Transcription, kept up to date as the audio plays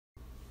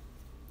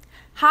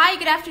Hi,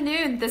 good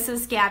afternoon. This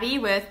is Gabby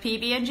with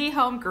PB&G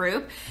Home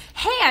Group.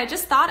 Hey, I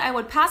just thought I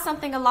would pass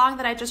something along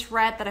that I just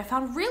read that I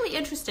found really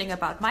interesting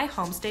about my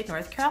home state,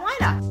 North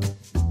Carolina.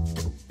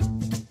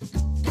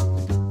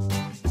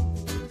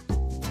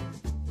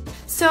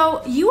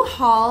 So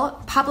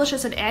UHaul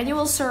publishes an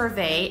annual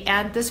survey,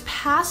 and this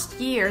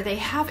past year they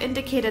have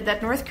indicated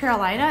that North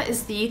Carolina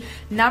is the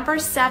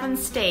 #7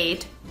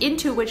 state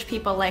into which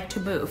people like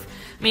to move.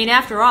 I mean,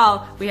 after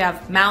all, we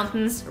have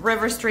mountains,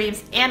 river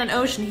streams, and an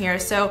ocean here,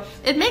 so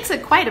it makes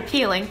it quite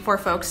appealing for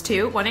folks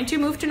too wanting to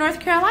move to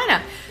North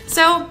Carolina.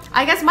 So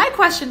I guess my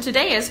question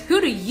today is, who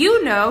do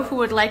you know who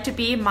would like to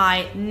be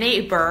my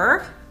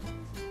neighbor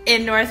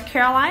in North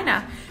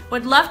Carolina?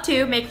 Would love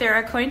to make their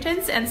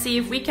acquaintance and see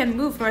if we can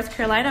move North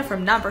Carolina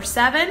from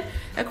 #7,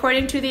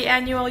 according to the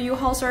annual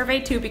UHaul survey,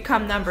 to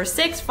become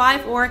 #6,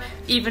 5, or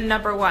even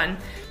 #1.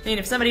 I mean,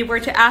 if somebody were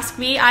to ask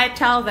me, I'd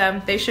tell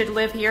them they should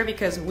live here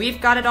because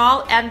we've got it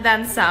all and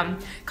then some.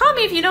 Call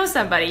me if you know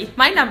somebody.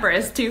 My number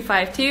is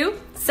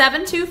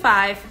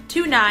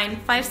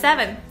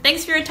 252-725-2957.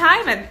 Thanks for your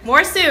time and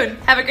more soon.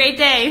 Have a great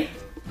day.